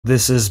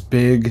This is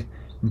big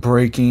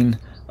breaking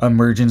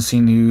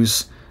emergency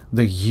news.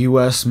 The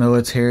US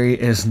military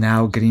is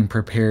now getting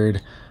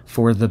prepared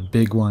for the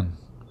big one.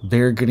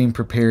 They're getting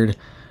prepared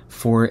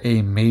for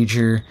a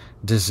major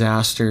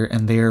disaster,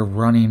 and they are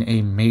running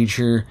a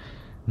major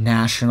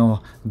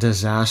national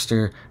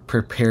disaster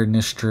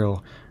preparedness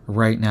drill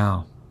right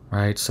now,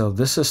 right? So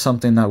this is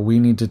something that we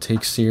need to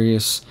take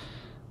serious.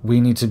 We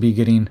need to be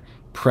getting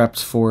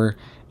prepped for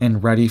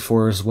and ready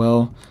for as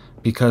well,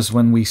 because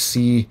when we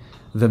see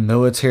the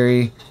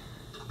military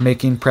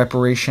making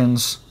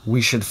preparations, we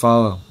should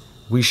follow.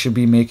 We should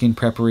be making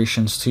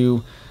preparations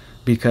too,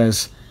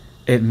 because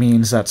it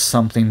means that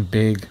something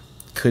big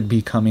could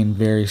be coming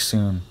very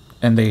soon,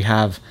 and they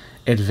have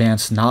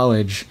advanced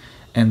knowledge,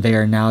 and they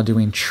are now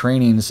doing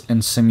trainings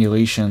and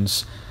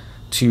simulations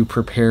to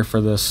prepare for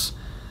this.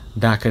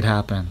 That could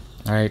happen.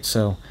 All right,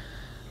 so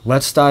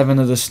let's dive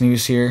into this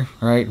news here.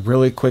 All right,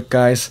 really quick,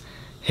 guys,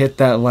 hit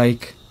that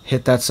like,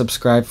 hit that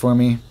subscribe for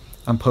me.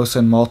 I'm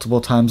posting multiple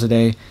times a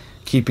day,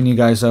 keeping you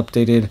guys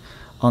updated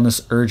on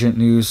this urgent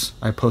news.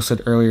 I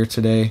posted earlier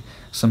today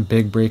some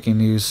big breaking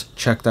news.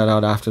 Check that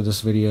out after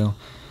this video.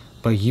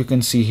 But you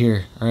can see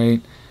here, all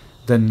right,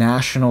 the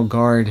National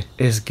Guard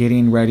is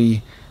getting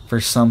ready for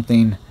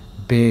something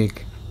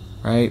big,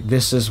 right?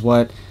 This is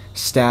what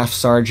Staff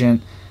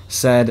Sergeant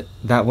said,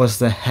 that was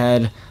the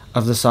head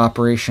of this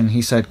operation.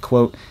 He said,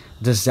 quote,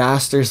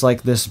 "Disasters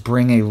like this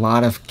bring a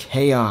lot of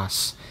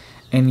chaos,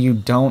 and you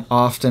don't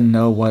often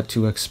know what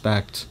to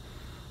expect."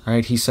 All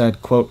right, he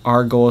said, quote,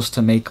 "Our goal is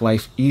to make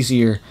life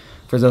easier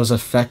for those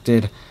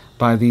affected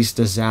by these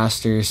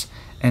disasters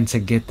and to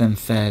get them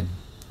fed."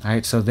 All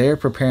right, so they're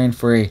preparing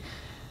for a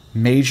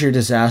major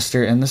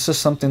disaster, and this is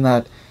something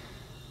that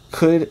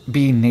could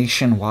be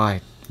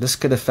nationwide. This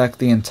could affect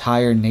the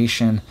entire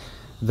nation,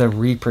 the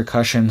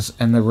repercussions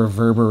and the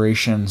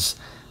reverberations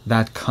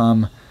that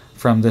come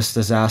from this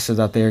disaster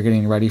that they are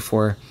getting ready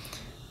for.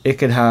 It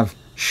could have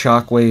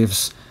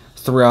shockwaves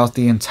throughout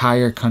the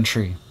entire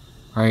country,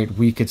 right?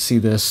 We could see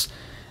this,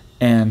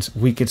 and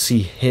we could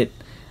see hit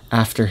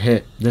after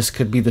hit. This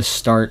could be the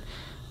start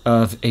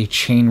of a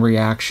chain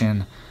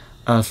reaction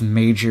of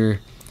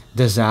major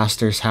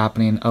disasters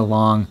happening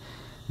along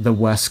the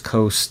west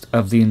coast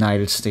of the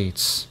United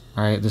States.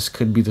 All right, this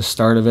could be the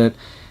start of it,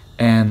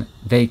 and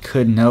they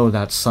could know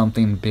that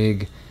something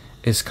big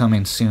is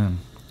coming soon.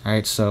 All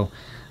right, so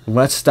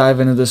let's dive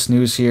into this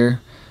news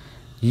here.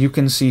 You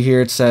can see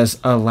here it says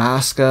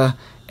Alaska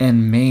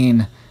and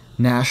Maine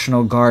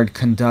National Guard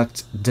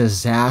conduct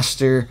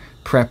disaster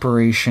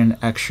preparation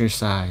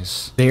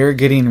exercise. They're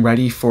getting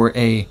ready for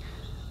a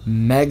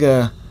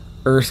mega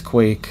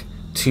earthquake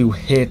to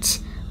hit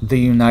the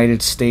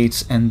United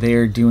States, and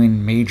they're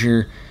doing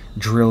major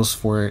drills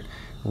for it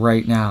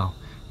right now.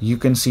 You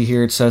can see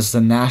here it says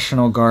the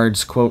National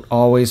Guard's, quote,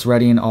 "always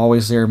ready and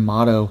always there"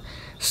 motto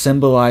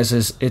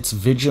symbolizes its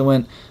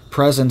vigilant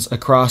presence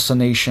across the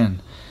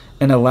nation.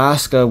 In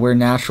Alaska, where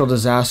natural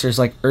disasters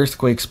like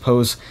earthquakes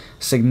pose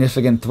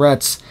significant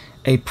threats,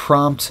 a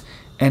prompt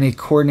and a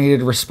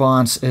coordinated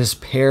response is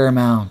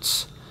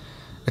paramount.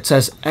 It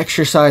says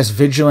Exercise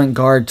Vigilant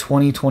Guard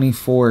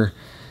 2024,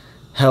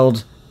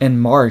 held in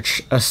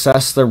March,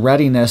 assessed the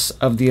readiness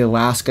of the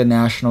Alaska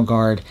National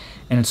Guard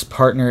and its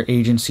partner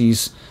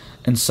agencies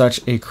in such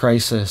a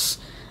crisis.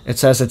 It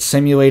says it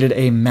simulated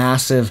a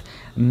massive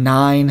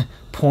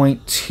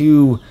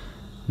 9.2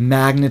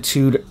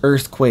 magnitude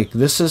earthquake.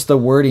 This is the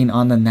wording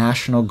on the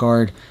National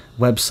Guard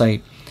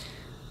website.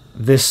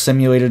 This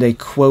simulated a,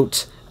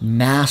 quote,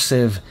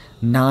 "massive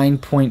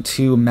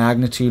 9.2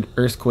 magnitude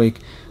earthquake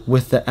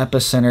with the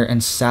epicenter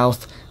in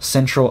south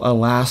central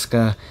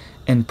Alaska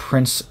in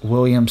Prince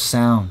William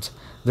Sound,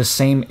 the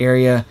same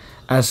area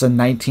as the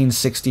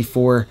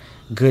 1964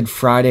 Good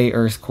Friday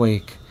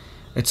earthquake."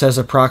 It says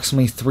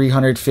approximately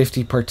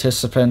 350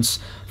 participants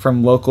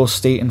from local,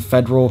 state, and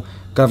federal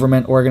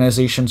government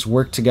organizations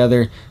work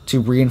together to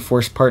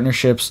reinforce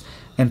partnerships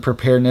and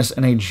preparedness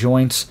in a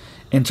joint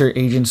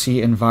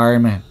interagency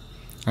environment.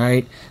 All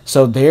right,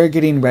 so they're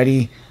getting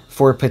ready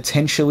for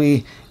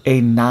potentially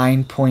a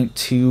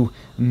 9.2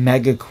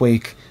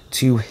 megaquake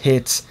to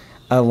hit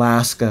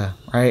Alaska,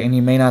 right? And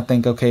you may not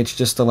think, okay, it's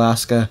just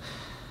Alaska,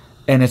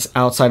 and it's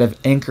outside of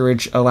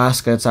Anchorage,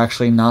 Alaska. It's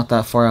actually not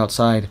that far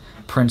outside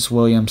Prince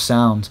William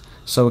Sound,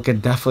 so it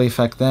could definitely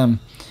affect them.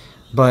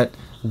 But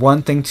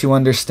one thing to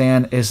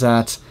understand is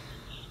that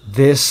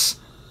this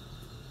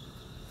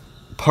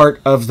part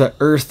of the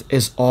earth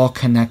is all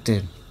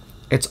connected.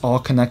 It's all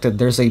connected.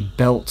 There's a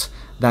belt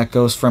that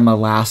goes from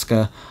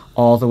Alaska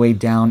all the way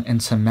down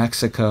into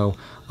Mexico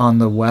on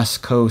the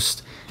west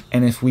coast.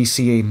 And if we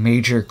see a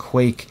major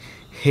quake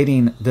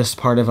hitting this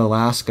part of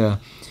Alaska,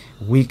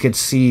 we could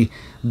see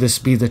this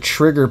be the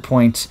trigger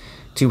point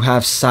to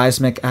have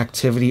seismic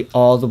activity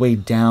all the way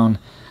down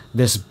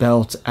this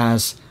belt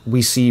as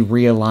we see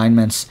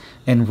realignments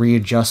and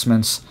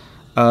readjustments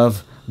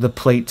of the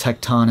plate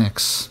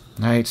tectonics.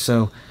 Right,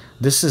 so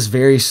this is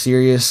very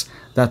serious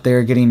that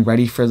they're getting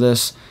ready for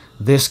this.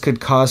 This could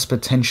cause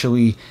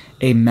potentially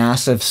a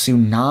massive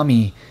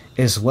tsunami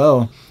as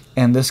well,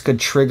 and this could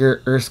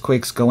trigger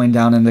earthquakes going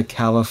down into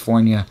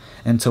California,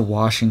 into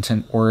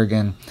Washington,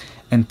 Oregon,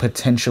 and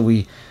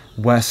potentially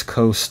West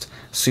Coast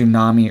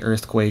tsunami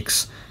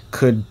earthquakes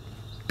could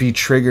be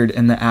triggered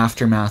in the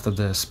aftermath of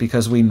this,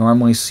 because we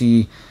normally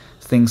see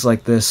things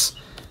like this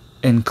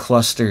in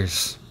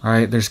clusters. All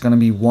right, there's going to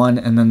be one,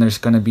 and then there's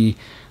going to be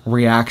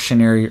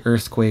reactionary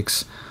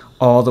earthquakes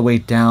all the way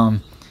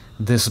down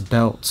this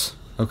belt.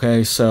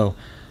 Okay, so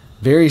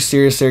very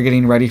serious. They're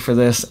getting ready for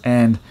this,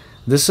 and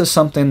this is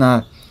something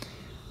that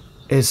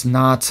is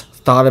not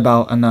thought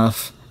about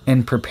enough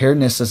in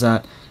preparedness, is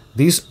that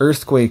these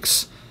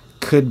earthquakes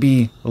could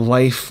be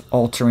life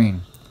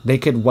altering. They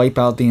could wipe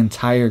out the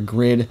entire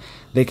grid.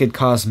 They could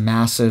cause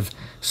massive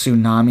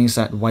tsunamis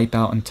that wipe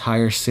out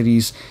entire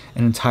cities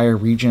and entire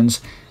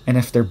regions. And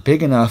if they're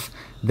big enough,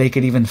 they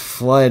could even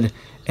flood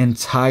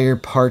entire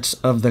parts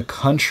of the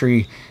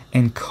country,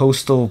 and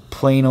coastal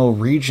plainal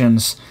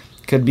regions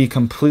could be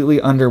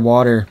completely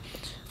underwater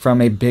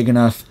from a big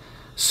enough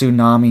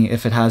tsunami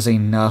if it has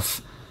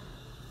enough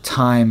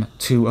time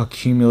to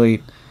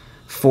accumulate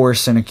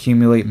force and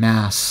accumulate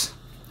mass.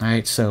 All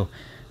right, so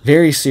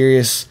very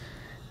serious,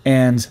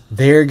 and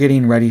they're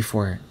getting ready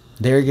for it.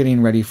 They're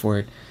getting ready for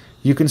it.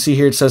 You can see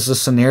here it says the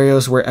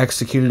scenarios were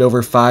executed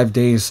over 5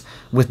 days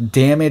with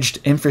damaged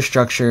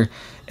infrastructure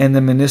in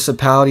the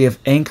municipality of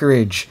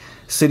Anchorage,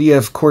 city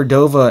of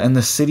Cordova, and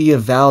the city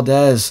of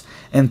Valdez,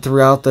 and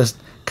throughout the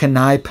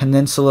Kenai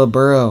Peninsula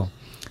borough.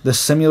 The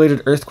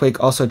simulated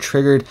earthquake also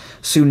triggered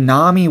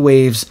tsunami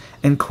waves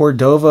in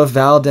Cordova,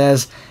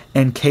 Valdez,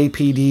 and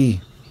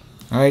KPD.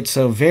 All right,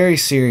 so very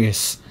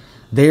serious.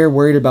 They are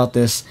worried about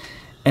this,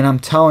 and I'm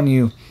telling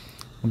you,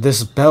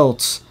 this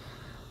belt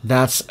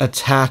that's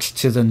attached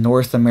to the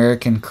North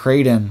American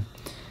craton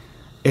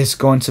is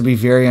going to be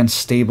very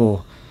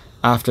unstable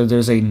after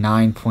there's a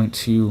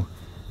 9.2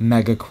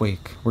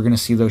 megaquake. We're going to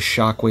see those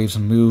shock waves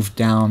move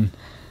down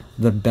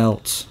the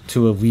belt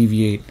to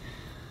alleviate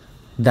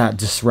that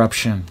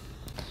disruption.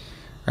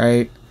 All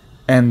right,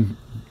 and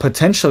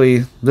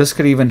potentially this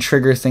could even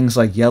trigger things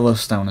like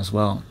Yellowstone as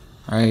well.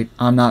 All right,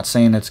 I'm not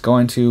saying it's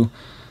going to,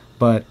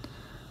 but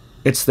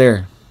it's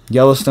there.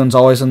 Yellowstone's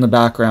always in the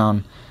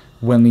background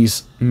when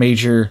these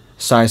major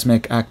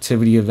seismic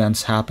activity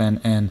events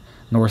happen in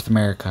North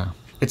America.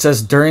 It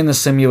says during the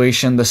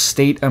simulation, the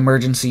State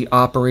Emergency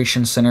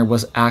Operations Center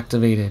was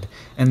activated,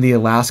 and the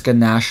Alaska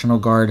National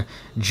Guard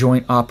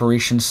Joint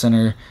Operations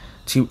Center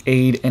to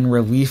aid in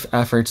relief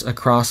efforts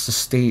across the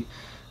state,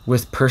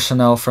 with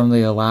personnel from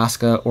the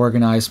Alaska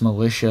Organized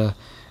Militia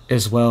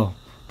as well.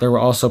 There were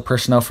also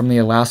personnel from the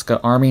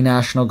Alaska Army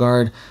National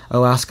Guard,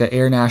 Alaska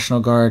Air National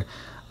Guard,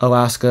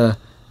 Alaska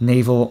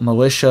Naval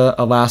Militia,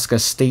 Alaska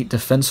State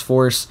Defense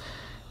Force,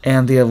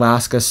 and the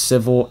Alaska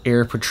Civil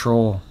Air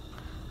Patrol.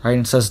 Right,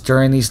 and it says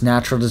during these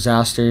natural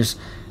disasters,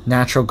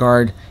 National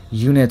Guard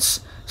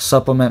units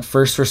supplement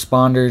first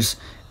responders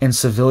and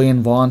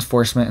civilian law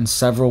enforcement in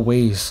several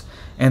ways.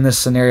 In this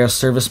scenario,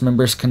 service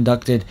members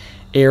conducted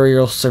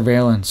aerial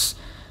surveillance,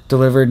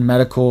 delivered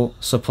medical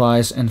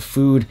supplies and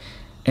food,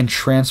 and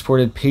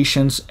transported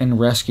patients and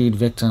rescued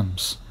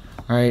victims.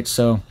 All right,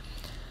 so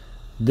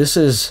this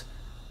is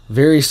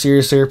very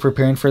serious. They're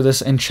preparing for this,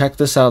 and check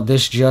this out.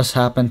 This just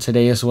happened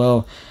today as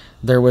well.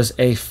 There was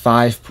a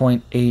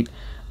 5.8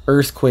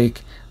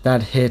 earthquake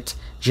that hit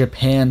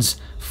Japan's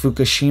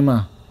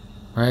Fukushima.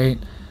 Right?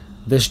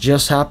 This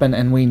just happened,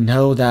 and we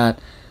know that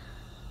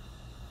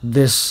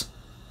this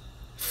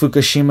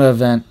Fukushima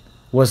event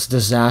was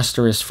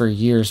disastrous for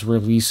years,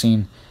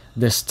 releasing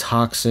this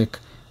toxic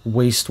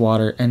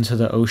wastewater into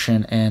the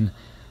ocean and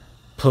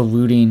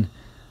polluting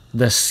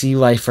the sea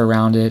life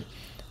around it.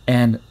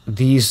 And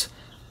these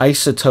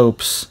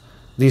isotopes,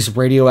 these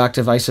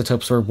radioactive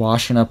isotopes, were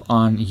washing up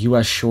on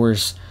U.S.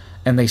 shores,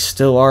 and they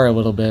still are a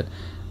little bit,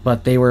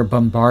 but they were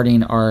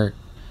bombarding our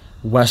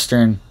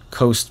western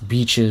coast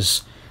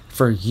beaches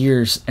for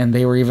years, and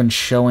they were even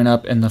showing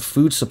up in the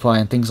food supply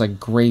and things like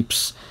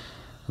grapes,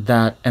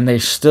 and they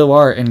still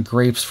are in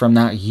grapes from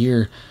that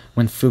year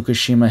when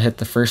Fukushima hit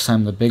the first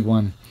time, the big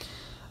one.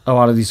 A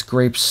lot of these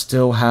grapes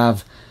still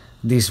have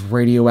these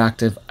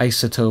radioactive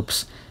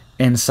isotopes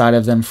inside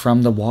of them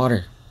from the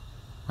water.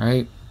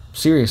 Right?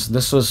 Serious.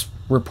 This was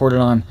reported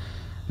on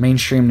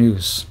mainstream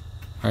news.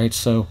 Right?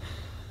 So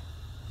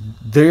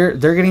they're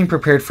getting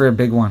prepared for a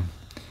big one.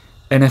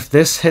 And if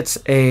this hits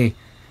a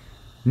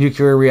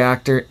nuclear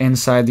reactor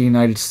inside the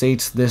United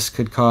States, this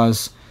could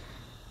cause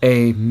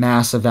a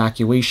mass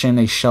evacuation,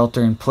 a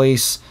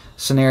shelter-in-place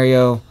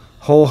scenario,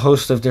 whole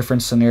host of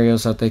different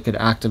scenarios that they could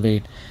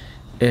activate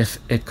if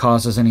it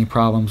causes any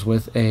problems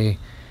with a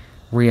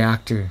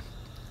reactor.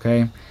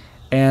 Okay?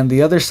 And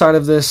the other side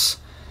of this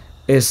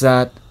is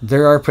that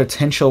there are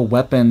potential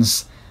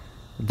weapons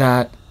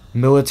that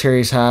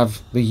militaries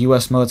have, the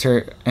U.S.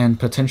 military and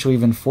potentially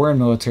even foreign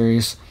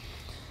militaries,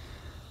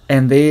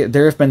 and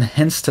there have been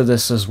hints to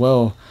this as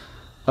well,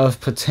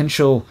 of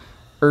potential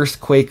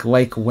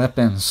earthquake-like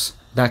weapons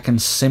that can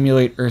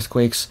simulate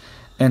earthquakes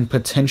and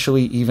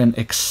potentially even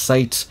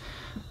excite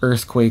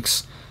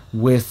earthquakes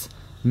with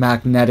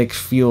magnetic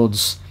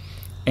fields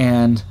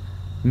and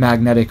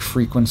magnetic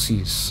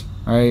frequencies.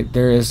 All right,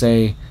 there is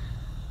a,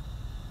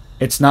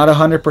 it's not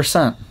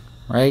 100%,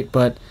 right?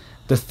 But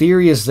the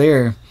theory is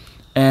there,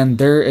 and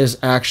there is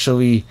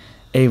actually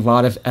a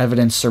lot of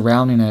evidence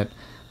surrounding it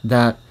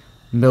that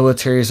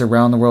militaries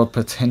around the world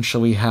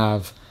potentially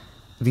have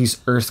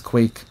these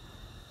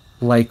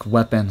earthquake-like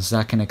weapons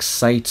that can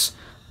excite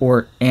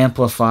or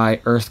amplify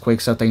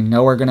earthquakes that they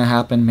know are going to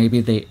happen.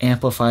 Maybe they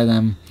amplify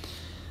them,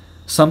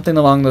 something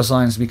along those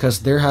lines,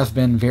 because there have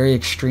been very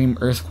extreme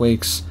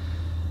earthquakes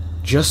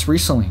just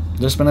recently.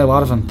 There's been a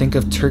lot of them. Think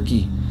of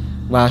Turkey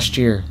last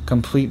year,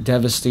 complete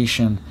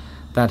devastation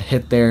that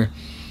hit there,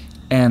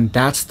 and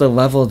that's the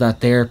level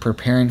that they're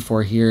preparing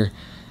for here.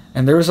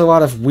 And there was a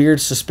lot of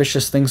weird,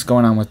 suspicious things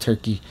going on with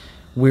Turkey.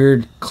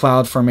 Weird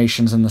cloud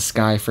formations in the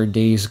sky for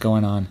days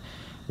going on.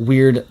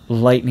 Weird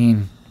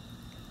lightning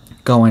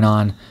going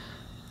on,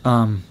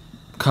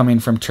 coming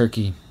from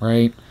Turkey,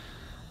 right?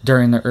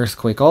 During the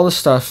earthquake. All this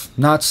stuff,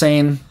 not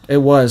saying it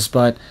was,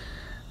 but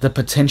the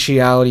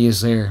potentiality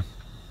is there.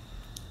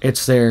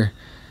 It's there.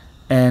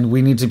 And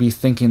we need to be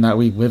thinking that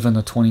we live in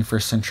the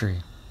 21st century,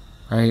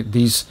 right?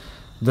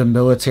 The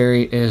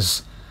military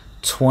is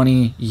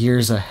 20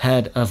 years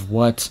ahead of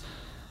what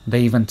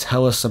they even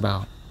tell us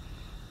about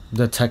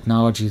the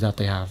technology that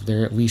they have.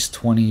 They're at least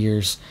 20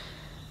 years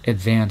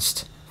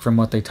advanced from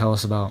what they tell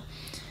us about.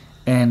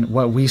 And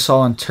what we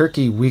saw in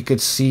Turkey, we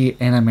could see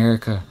in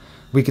America.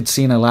 We could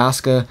see in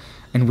Alaska,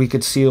 and we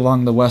could see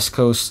along the West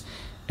Coast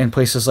in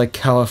places like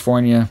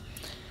California,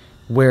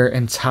 where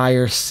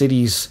entire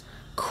cities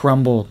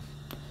crumbled.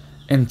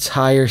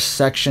 Entire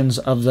sections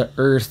of the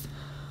earth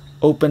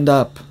opened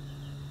up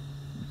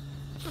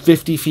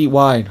 50 feet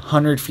wide,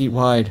 100 feet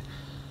wide,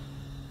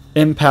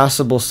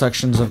 impassable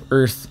sections of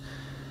earth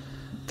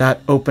that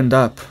opened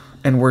up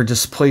and were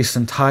displaced.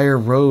 Entire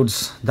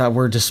roads that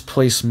were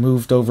displaced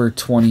moved over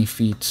 20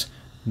 feet,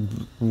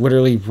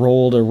 literally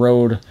rolled a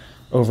road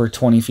over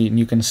 20 feet. And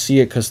you can see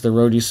it because the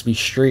road used to be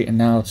straight and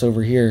now it's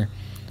over here.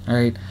 All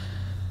right.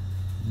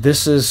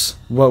 This is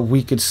what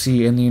we could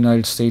see in the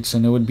United States,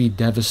 and it would be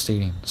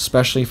devastating,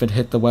 especially if it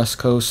hit the West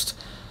Coast.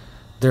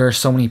 There are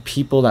so many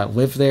people that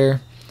live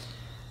there,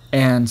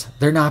 and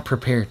they're not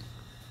prepared.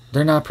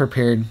 They're not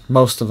prepared,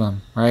 most of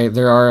them, right?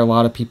 There are a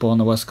lot of people on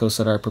the West Coast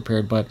that are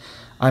prepared, but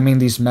I mean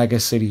these mega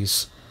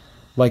cities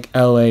like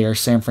LA or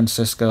San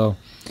Francisco,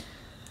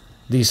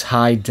 these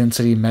high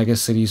density mega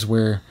cities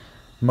where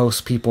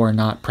most people are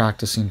not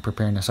practicing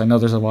preparedness. I know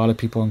there's a lot of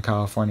people in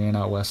California and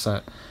out west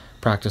that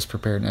practice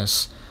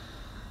preparedness,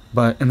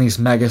 but in these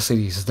mega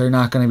cities, they're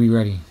not going to be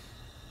ready.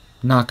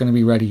 Not going to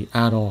be ready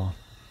at all.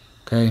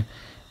 Okay?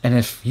 And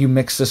if you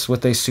mix this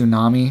with a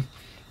tsunami,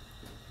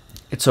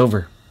 it's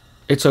over.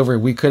 It's over.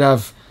 We could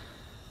have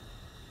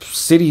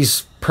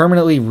cities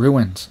permanently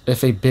ruined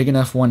if a big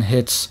enough one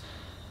hits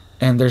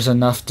and there's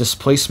enough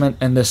displacement.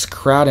 And this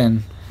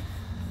kraken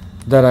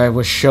that I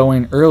was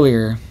showing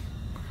earlier,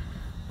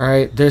 all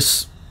right,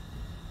 there's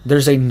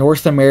a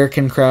North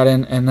American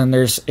kraken, and then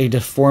there's a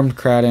deformed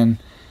kraken,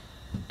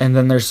 and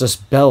then there's this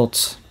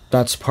belt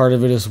that's part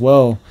of it as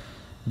well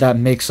that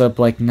makes up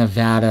like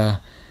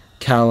Nevada,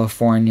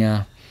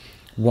 California,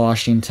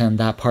 Washington,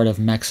 that part of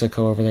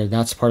Mexico over there.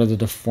 That's part of the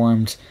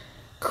deformed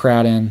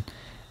kraken,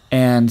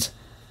 and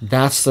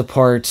that's the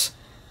part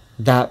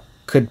that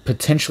could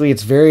potentially,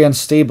 it's very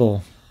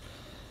unstable.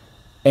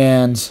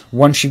 And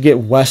once you get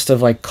west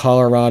of like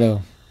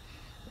Colorado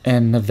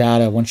and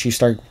Nevada, once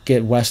you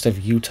get west of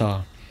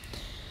Utah,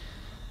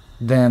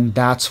 then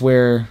that's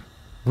where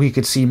we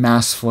could see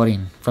mass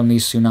flooding from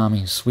these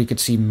tsunamis. We could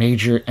see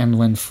major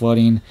inland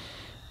flooding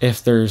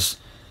if there's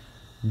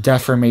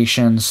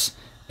deformations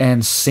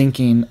and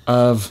sinking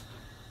of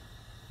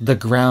the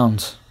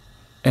ground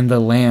and the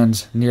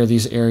land near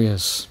these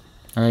areas.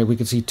 All right, we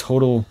could see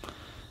total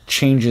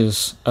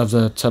changes of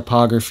the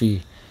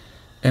topography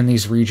in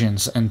these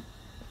regions and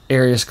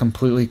areas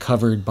completely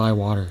covered by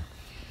water.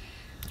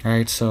 All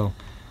right, so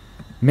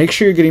make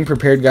sure you're getting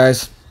prepared,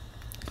 guys.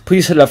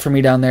 Please hit it up for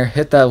me down there.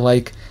 Hit that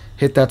like,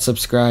 hit that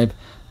subscribe.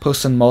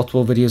 Posting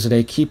multiple videos a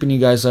day, keeping you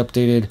guys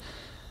updated,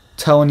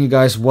 telling you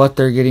guys what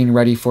they're getting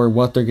ready for,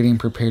 what they're getting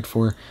prepared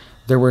for.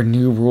 There were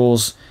new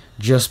rules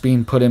just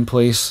being put in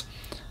place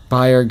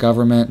by our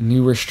government,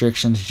 new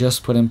restrictions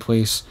just put in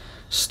place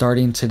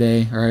starting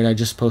today. All right, I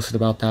just posted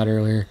about that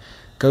earlier.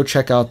 Go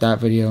check out that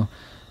video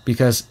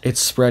because it's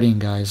spreading,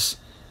 guys.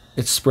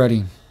 It's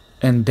spreading.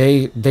 And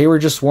they were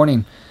just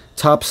warning.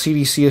 Top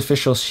CDC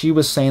officials, she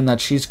was saying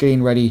that she's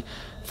getting ready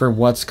for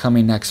what's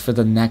coming next, for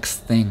the next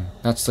thing.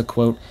 That's the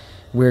quote.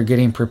 We're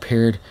getting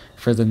prepared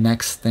for the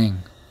next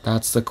thing.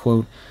 That's the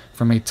quote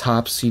from a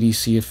top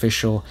CDC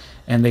official,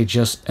 and they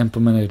just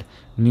implemented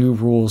new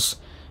rules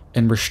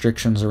and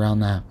restrictions around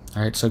that.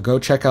 All right, so go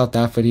check out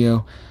that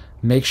video.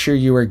 Make sure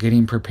you are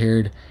getting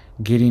prepared,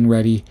 getting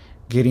ready,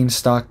 getting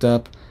stocked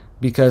up,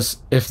 because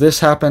if this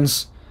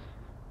happens,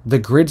 the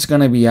grid's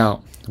going to be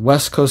out.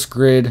 West Coast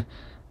grid,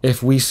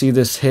 if we see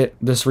this hit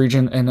this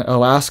region in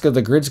Alaska,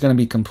 the grid's going to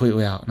be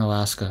completely out in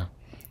Alaska.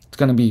 It's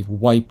going to be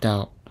wiped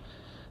out,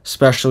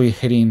 especially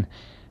hitting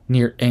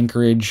near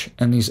Anchorage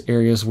and these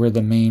areas where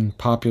the main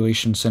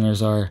population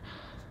centers are,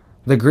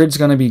 the grid's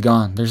going to be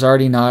gone. There's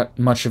already not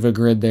much of a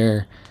grid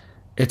there.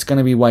 It's going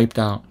to be wiped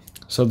out.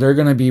 So they're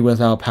going to be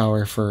without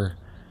power for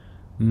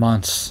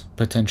months,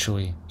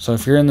 potentially. So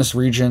if you're in this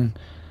region,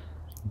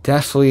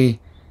 definitely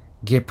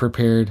get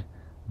prepared.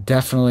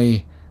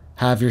 Definitely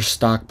have your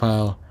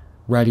stockpile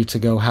ready to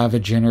go. Have a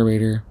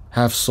generator,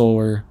 have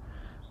solar,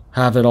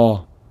 have it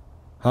all.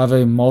 Have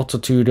a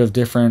multitude of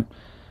different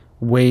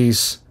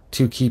ways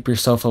to keep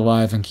yourself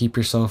alive and keep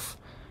yourself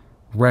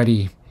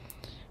ready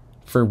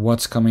for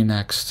what's coming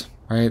next,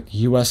 right?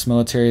 U.S.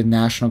 military,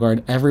 National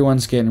Guard,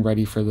 everyone's getting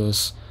ready for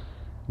this,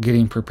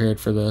 getting prepared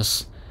for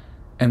this.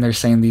 And they're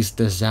saying these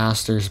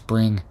disasters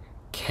bring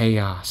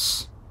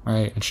chaos,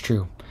 right? It's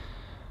true.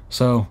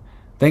 So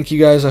thank you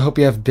guys. I hope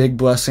you have big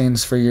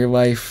blessings for your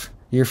life,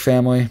 your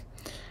family,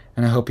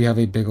 and I hope you have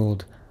a big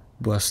old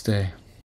blessed day.